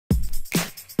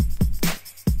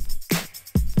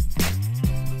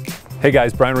Hey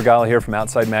guys, Brian Regala here from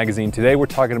Outside Magazine. Today we're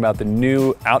talking about the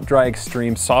new OutDry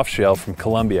Extreme soft shell from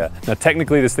Columbia. Now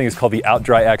technically this thing is called the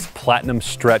OutDry X Platinum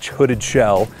Stretch Hooded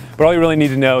Shell, but all you really need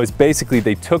to know is basically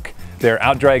they took their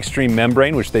OutDry Extreme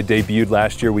membrane, which they debuted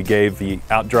last year. We gave the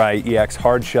OutDry EX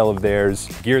hard shell of theirs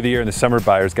Gear of the Year in the Summer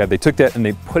Buyer's Guide. They took that and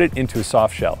they put it into a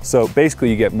soft shell. So basically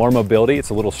you get more mobility,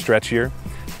 it's a little stretchier,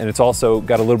 and it's also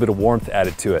got a little bit of warmth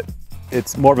added to it.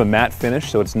 It's more of a matte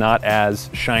finish, so it's not as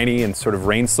shiny and sort of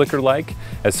rain slicker-like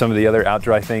as some of the other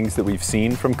OutDry things that we've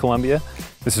seen from Columbia.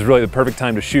 This is really the perfect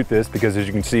time to shoot this because as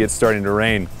you can see, it's starting to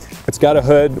rain. It's got a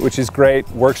hood, which is great,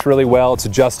 works really well. It's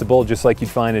adjustable, just like you'd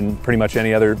find in pretty much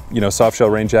any other, soft shell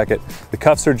rain jacket. The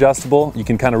cuffs are adjustable. You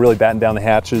can kind of really batten down the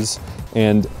hatches,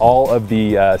 and all of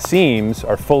the seams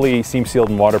are fully seam sealed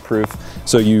and waterproof.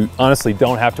 So you honestly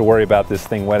don't have to worry about this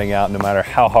thing wetting out no matter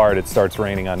how hard it starts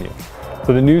raining on you.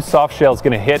 So the new soft shell is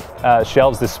going to hit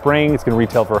shelves this spring. It's going to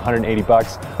retail for 180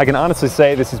 bucks. I can honestly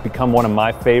say this has become one of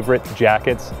my favorite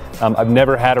jackets. I've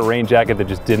never had a rain jacket that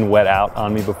just didn't wet out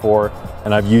on me before,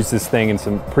 and I've used this thing in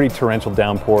some pretty torrential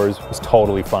downpours. It was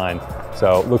totally fine.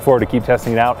 So look forward to keep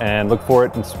testing it out and look for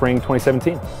it in spring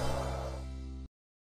 2017.